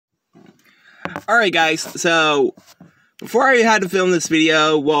Alright guys, so before I had to film this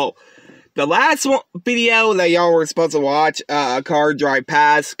video, well, the last video that y'all were supposed to watch, car drive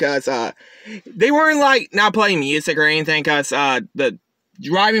past, because they weren't like not playing music or anything, because the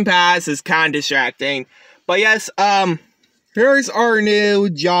driving past is kind of distracting. But yes, here's our new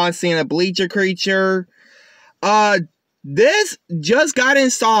John Cena Bleacher creature. This just got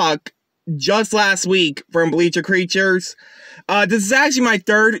in stock just last week from Bleacher Creatures. This is actually my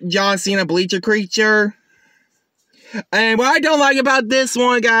third John Cena Bleacher creature. And what I don't like about this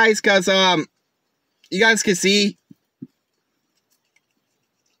one, guys, because, you guys can see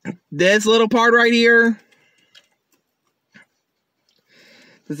this little part right here.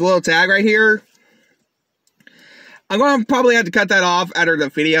 This little tag right here. I'm going to probably have to cut that off out of the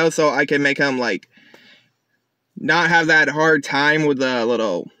video so I can make him, like, not have that hard time with the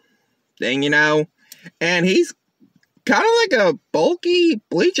little thing, you know? And he's kind of like a bulky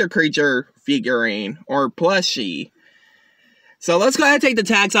Bleacher creature figurine or plushie. So let's go ahead and take the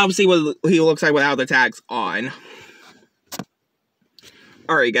tags off and see what he looks like without the tags on.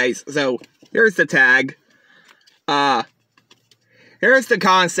 Alright guys, so here's the tag. Here's the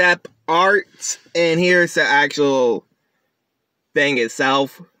concept art, and here's the actual thing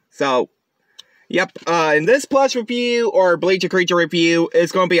itself. So, yep, in this plush review, or Bleacher creature review,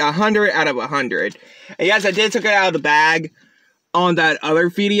 it's going to be 100 out of 100. And yes, I did take it out of the bag on that other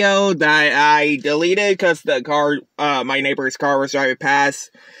video that I deleted because the car, my neighbor's car was driving past.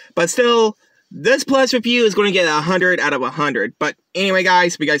 But still, this plush review is going to get 100 out of 100. But anyway,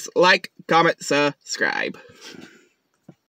 guys, if you guys like, comment, subscribe.